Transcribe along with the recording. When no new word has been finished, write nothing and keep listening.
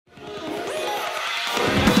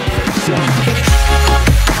What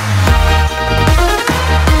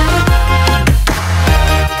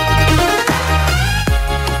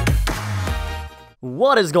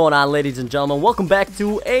is going on, ladies and gentlemen? Welcome back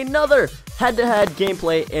to another head-to-head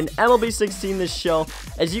gameplay in MLB 16 this show.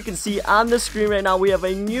 As you can see on the screen right now, we have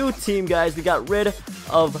a new team, guys. We got rid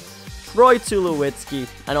of Troy Tulowitzki.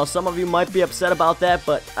 I know some of you might be upset about that,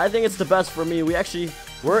 but I think it's the best for me. We actually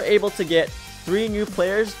were able to get 3 new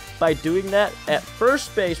players by doing that. At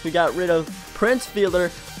first base, we got rid of Prince Fielder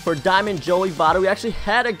for Diamond Joey Votto. We actually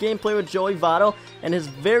had a gameplay with Joey Votto, and his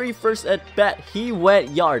very first at-bat, he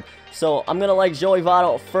went yard. So I'm going to like Joey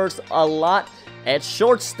Votto first a lot. At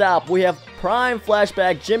shortstop, we have prime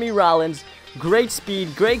flashback Jimmy Rollins. Great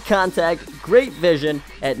speed, great contact, great vision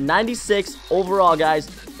at 96 overall, guys.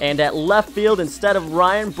 And at left field, instead of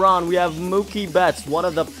Ryan Braun, we have Mookie Betts, one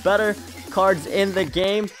of the better cards in the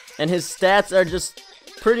game. And his stats are just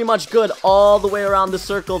pretty much good all the way around the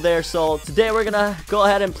circle there. So today we're going to go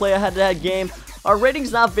ahead and play a head-to-head game. Our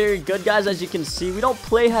rating's not very good, guys, as you can see. We don't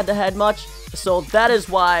play head-to-head much. So that is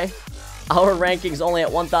why our ranking's only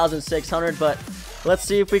at 1,600, but let's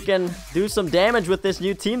see if we can do some damage with this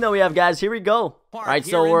new team that we have, guys. Here we go. Alright,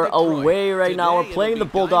 so we're away right now. We're playing the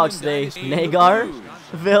Bulldogs today.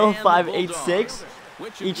 Nagarville 586.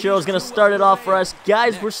 Ichiro's going to start it off for us.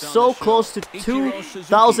 Guys, we're so close to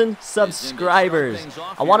 2,000 subscribers.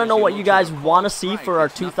 I want to know what you guys want to see for our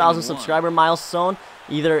 2,000 subscriber milestone.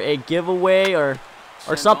 Either a giveaway or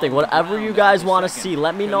something, whatever you guys want to see.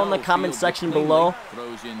 Let me know in the comment section below.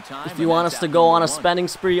 If you want us to go on a spending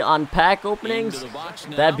spree on pack openings,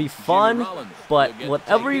 that'd be fun. But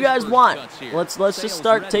whatever you guys want, let's just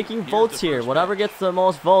start taking votes here. Whatever gets the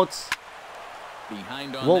most votes,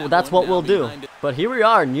 well, that's what we'll do. But here we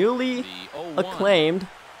are, newly acclaimed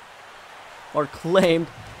or claimed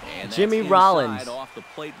Jimmy Rollins.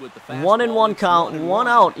 1-1 count, 1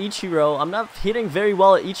 out Ichiro. I'm not hitting very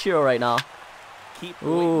well at Ichiro right now.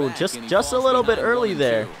 Ooh, just a little bit early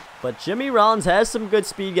there. But Jimmy Rollins has some good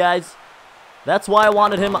speed, guys. That's why I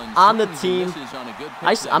wanted him on the team.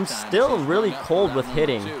 I'm still really cold with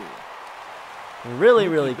hitting. Really,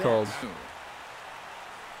 really cold.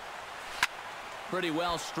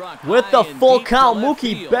 With the full count,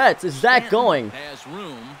 Mookie Betts. Is that going?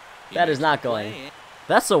 That is not going.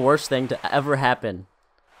 That's the worst thing to ever happen.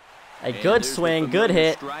 A good swing, good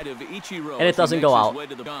hit, and it doesn't go out.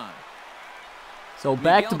 So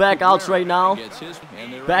back-to-back outs right now.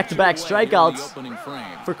 Back-to-back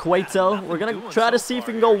strikeouts for Cueto. We're going to try to see if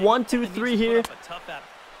we can go 1, 2, 3 here.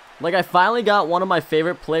 Like, I finally got one of my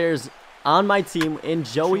favorite players on my team in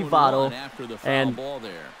Joey Votto. And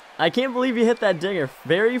I can't believe he hit that dinger.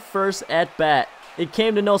 Very first at-bat. It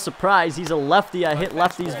came to no surprise. He's a lefty. I hit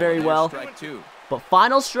lefties very well. But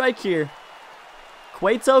final strike here.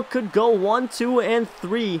 Cueto could go 1, 2, and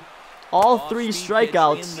 3. All 3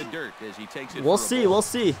 strikeouts. We'll see, we'll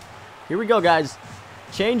see. Here we go, guys.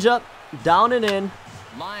 Change up, down and in.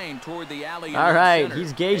 Alright,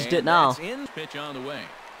 he's gauged it now.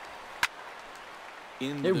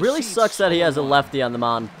 It really sucks that he has a lefty on the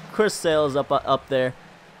mound. Chris Sale's up there.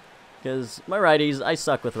 Because my righties, I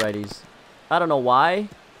suck with righties. I don't know why.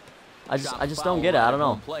 I just don't get it. I don't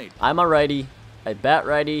know. I'm a righty. I bat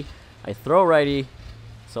righty. I throw righty.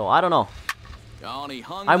 So I don't know.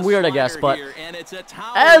 I'm weird, I guess, but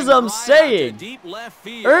as I'm saying,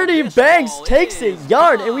 Ernie Banks takes a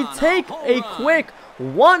yard, and we take a quick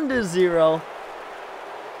 1-0.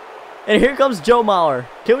 And here comes Joe Mauer.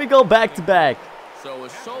 Can we go back-to-back?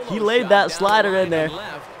 He laid that slider in there,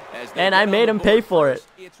 and I made him pay for it.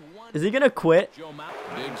 Is he going to quit?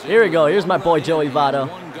 Here we go. Here's my boy Joey Votto.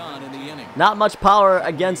 Not much power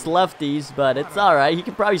against lefties, but it's all right. He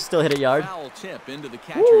can probably still hit a yard.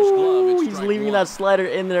 Ooh, he's leaving that slider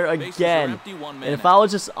in there again. And if I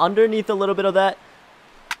was just underneath a little bit of that,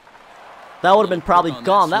 that would have been probably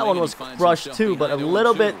gone. That one was crushed too, but a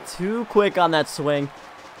little bit too quick on that swing.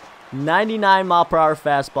 99-mile-per-hour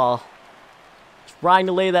fastball. Trying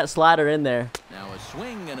to lay that slider in there.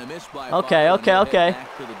 Okay.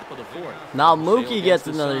 Now Mookie gets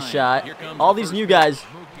another shot. All these new guys,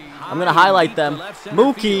 I'm going to highlight them.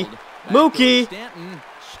 Mookie.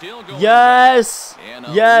 Yes. And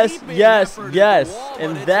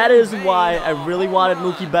that is why I really wanted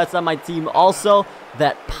Mookie Betts on my team. Also,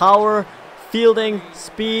 that power, fielding,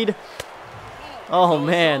 speed. Oh,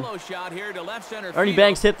 man. Ernie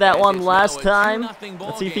Banks hit that one last time.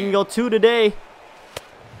 Let's see if he can go 2 today.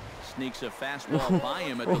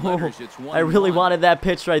 I really wanted that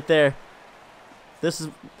pitch right there. This is,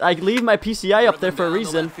 I leave my PCI up there for a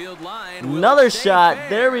reason. Another shot.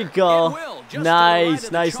 There we go.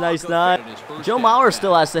 Nice, nice, nice, nice. Joe Mauer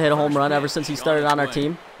still has to hit a home run ever since he started on our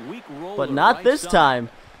team. But not this time.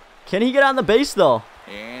 Can he get on the base, though?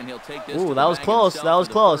 Ooh, that was close. That was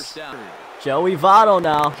close. Joey Votto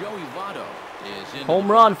now.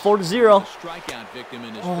 Home run, 4-0.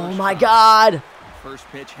 Oh, my God.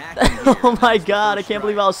 Oh, my God. I can't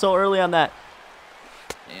believe I was so early on that.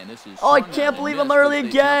 Oh, I can't believe I'm early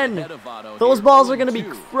again. Those balls are going to be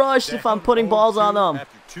crushed if I'm putting balls on them.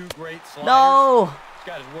 No.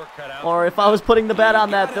 Or if I was putting the bat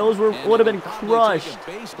on that, those would have been crushed.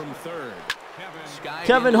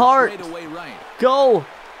 Kevin Hart. Go.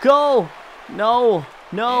 Go. No.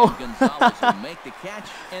 No.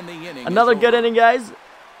 Another good inning, guys.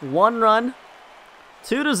 1 run.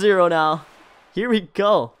 2-0 now. Here we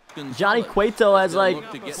go. Johnny Cueto has like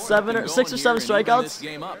 6 or 7 strikeouts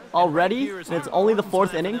already, and it's only the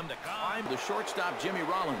 4th inning.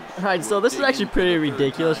 Alright, so this is actually pretty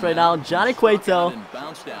ridiculous right now. Johnny Cueto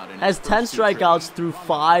has 10 strikeouts through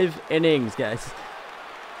 5 innings, guys.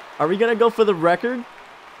 Are we going to go for the record?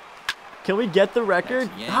 Can we get the record?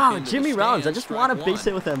 Ah, Jimmy Rollins. I just want a base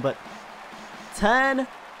hit with him, but 10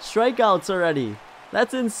 strikeouts already.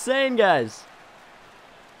 That's insane, guys.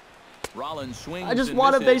 I just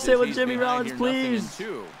want a base hit with Jimmy Rollins, please.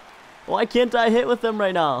 Why can't I hit with him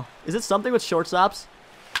right now? Is it something with shortstops?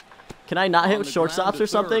 Can I not hit with shortstops or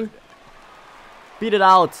something? Beat it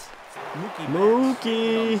out.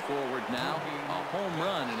 Mookie.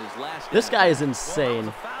 This guy is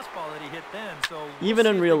insane. Even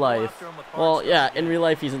in real life. Well, yeah, in real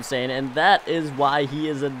life he's insane, and that is why he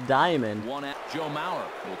is a diamond.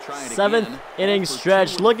 7th inning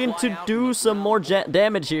stretch, looking to do some more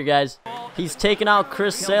damage here, guys. He's taken out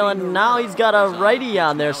Chris Sale, and now he's got a righty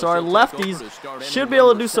on there, so our lefties should be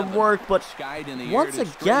able to do some work, but once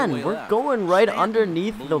again, we're going right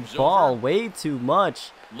underneath the ball way too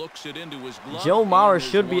much. Joe Mauer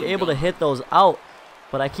should be able to hit those out,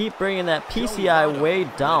 but I keep bringing that PCI way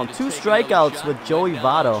down. 2 strikeouts with Joey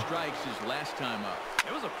Votto.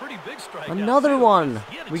 Another one.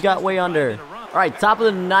 We got way under. All right, top of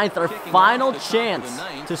the 9th, our final chance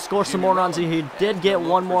to score some more runs. He did get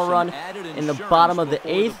 1 more run in the bottom of the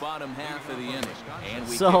 8th.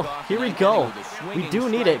 So here we go. We do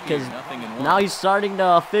need it because now he's starting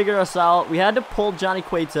to figure us out. We had to pull Johnny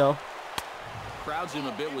Cueto.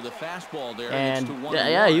 And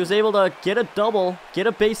yeah, he was able to get a double, get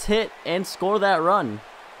a base hit, and score that run.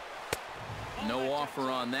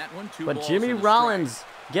 But Jimmy Rollins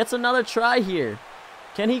gets another try here.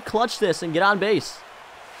 Can he clutch this and get on base?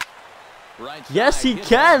 Yes, he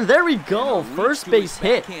can. There we go. First base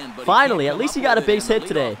hit. Finally, at least he got a base hit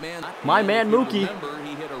today. My man Mookie.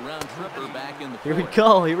 Here we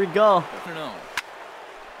go. Here we go.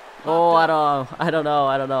 Oh, I don't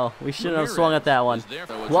know. We shouldn't have swung at that one.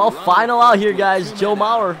 Well, final out here, guys. Joe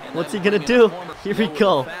Mauer. What's he going to do? Here we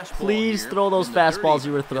go. Please throw those fastballs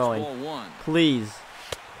you were throwing. Please.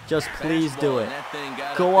 Just please do it.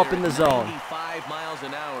 Go up in the zone.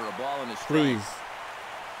 Please.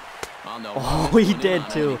 Oh, he did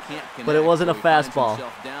too. But it wasn't a fastball.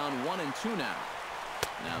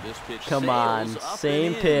 Come on,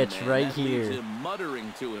 same pitch right here.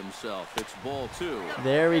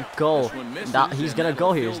 There we go. Now he's gonna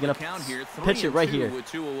go here. He's gonna pitch it right here.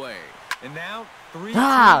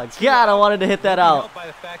 Ah, God, I wanted to hit that out.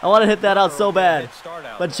 I want to hit that out so bad.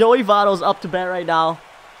 But Joey Votto's up to bat right now.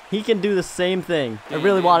 He can do the same thing. I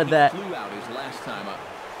really wanted that.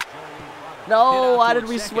 No, why did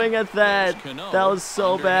we swing at that? That was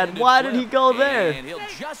so bad. Why did he go there?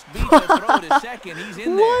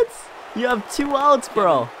 What? You have 2 outs,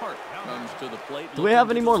 bro. Do we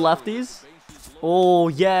have any more lefties? Oh,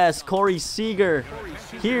 yes, Corey Seager.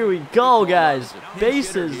 Here we go, guys.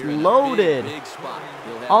 Bases loaded.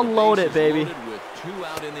 Unload it, baby.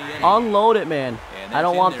 Unload it, man. I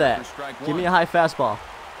don't want that. Give me a high fastball.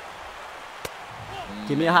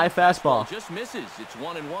 Give me a high fastball.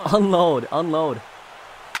 Unload, unload.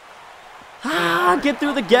 Ah, get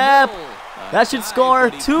through the gap. That should score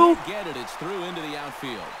 2.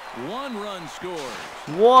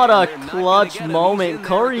 What a clutch moment.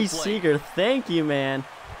 Corey Seager, thank you, man.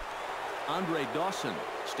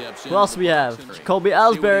 Who else do we have? Jacoby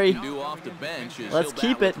Ellsbury. Let's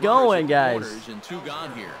keep it going, guys.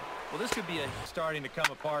 Well, this could be starting to come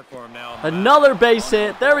apart for him now. Another base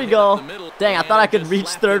hit. There we go. Dang, I thought I could reach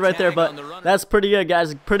 3rd right there, but that's pretty good,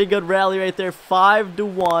 guys. Pretty good rally right there.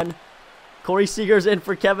 5-1. Corey Seager's in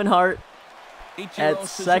for Kevin Hart at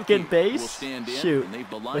 2nd base. Shoot.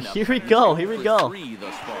 But here we go. Here we go.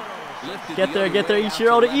 Get there,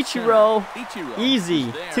 Ichiro to Ichiro.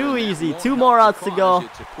 Easy, too easy. 2 more outs to go.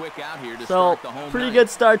 So, pretty good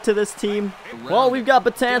start to this team. Well, we've got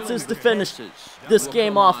Betances to finish this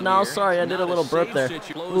game off now. Sorry, I did a little burp there.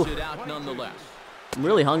 Ooh. I'm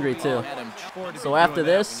really hungry, too. So after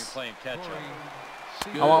this,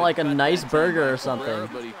 I want like a nice burger or something.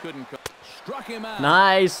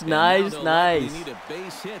 Nice. 1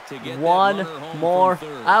 more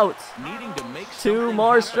out. 2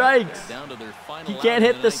 more strikes. He can't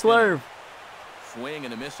hit the slurve.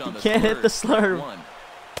 He can't hit the slurve.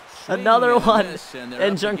 Another one.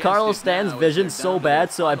 And Giancarlo Stan's vision's so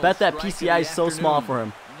bad, so I bet that PCI is so small for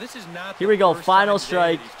him. Here we go, final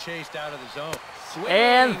strike.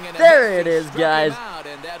 And there it is, guys.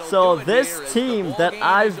 So this team that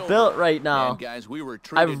I've built right now,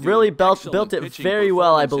 I've really built it very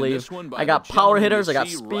well, I believe. I got power hitters, I got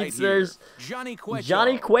speedsters. Johnny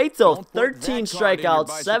Cueto, 13 strikeouts,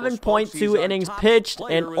 7.2 innings pitched,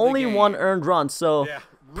 and only 1 earned run. So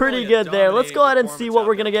pretty good there. Let's go ahead and see what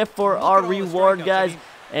we're going to get for our reward, guys.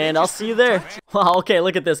 And I'll see you there. Wow, okay,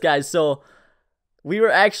 look at this, guys. So we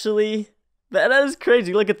were actually... That is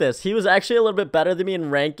crazy. Look at this. He was actually a little bit better than me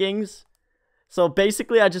in rankings. So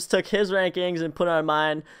basically, I just took his rankings and put on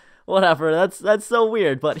mine. Whatever. That's so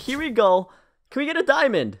weird. But here we go. Can we get a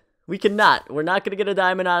diamond? We cannot. We're not going to get a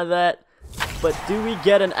diamond out of that. But do we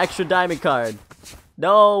get an extra diamond card?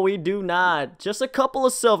 No, we do not. Just a couple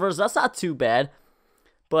of silvers. That's not too bad.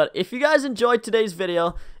 But if you guys enjoyed today's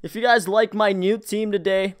video, if you guys like my new team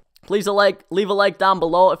today, please leave a like down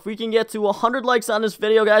below. If we can get to 100 likes on this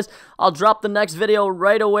video, guys, I'll drop the next video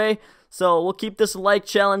right away. So we'll keep this like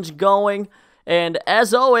challenge going. And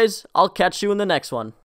as always, I'll catch you in the next one.